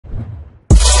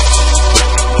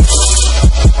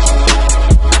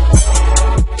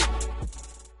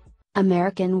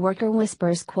American worker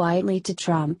whispers quietly to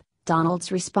Trump.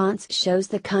 Donald's response shows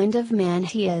the kind of man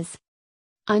he is.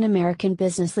 An American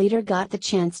business leader got the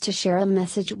chance to share a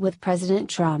message with President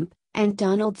Trump, and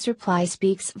Donald's reply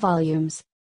speaks volumes.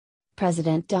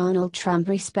 President Donald Trump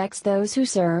respects those who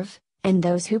serve, and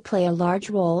those who play a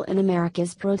large role in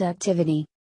America's productivity.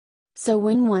 So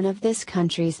when one of this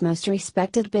country's most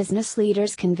respected business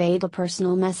leaders conveyed a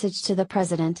personal message to the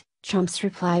president, Trump's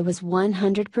reply was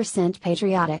 100%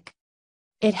 patriotic.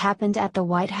 It happened at the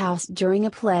White House during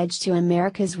a Pledge to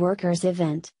America's Workers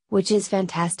event, which is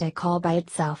fantastic all by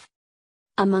itself.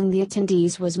 Among the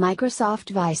attendees was Microsoft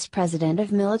Vice President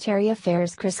of Military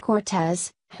Affairs Chris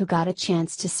Cortez, who got a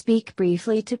chance to speak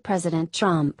briefly to President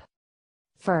Trump.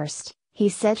 First, he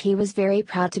said he was very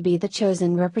proud to be the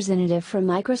chosen representative for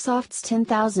Microsoft's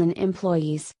 10,000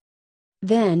 employees.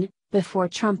 Then, before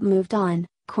Trump moved on,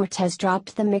 Cortez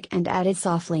dropped the mic and added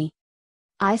softly,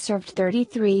 "I served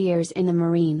 33 years in the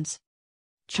Marines."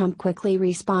 Trump quickly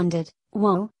responded,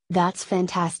 "Whoa, that's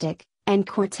fantastic," and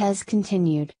Cortez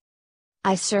continued,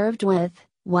 "I served with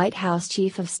White House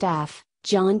Chief of Staff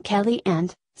John Kelly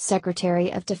and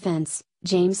Secretary of Defense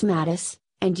James Mattis,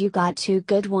 and you got two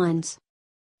good ones."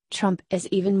 Trump is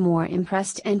even more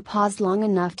impressed and paused long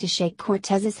enough to shake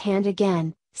Cortez's hand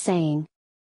again, saying,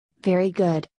 "Very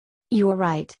good. You're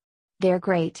right. They're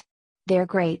great. They're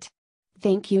great.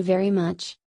 Thank you very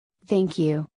much. Thank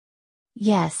you."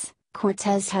 Yes,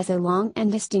 Cortez has a long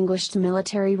and distinguished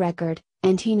military record,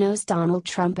 and he knows Donald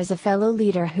Trump as a fellow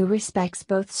leader who respects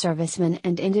both servicemen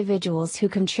and individuals who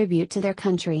contribute to their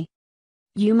country.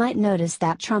 You might notice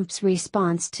that Trump's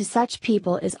response to such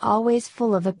people is always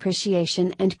full of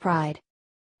appreciation and pride.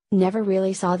 Never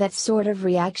really saw that sort of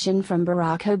reaction from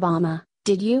Barack Obama,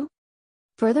 did you?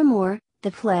 Furthermore,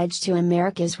 the Pledge to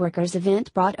America's Workers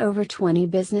event brought over 20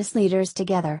 business leaders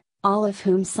together, all of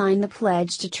whom signed the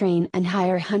pledge to train and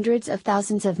hire hundreds of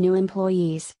thousands of new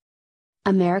employees.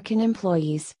 American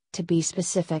employees, to be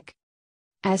specific.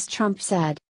 As Trump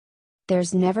said,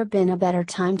 "There's never been a better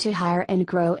time to hire and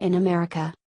grow in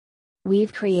America.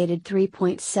 We've created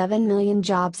 3.7 million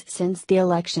jobs since the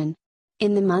election.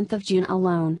 In the month of June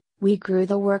alone, we grew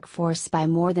the workforce by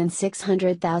more than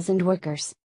 600,000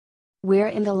 workers. We're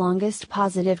in the longest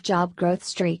positive job growth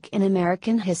streak in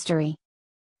American history.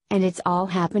 And it's all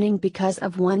happening because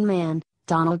of one man,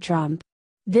 Donald Trump."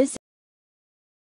 This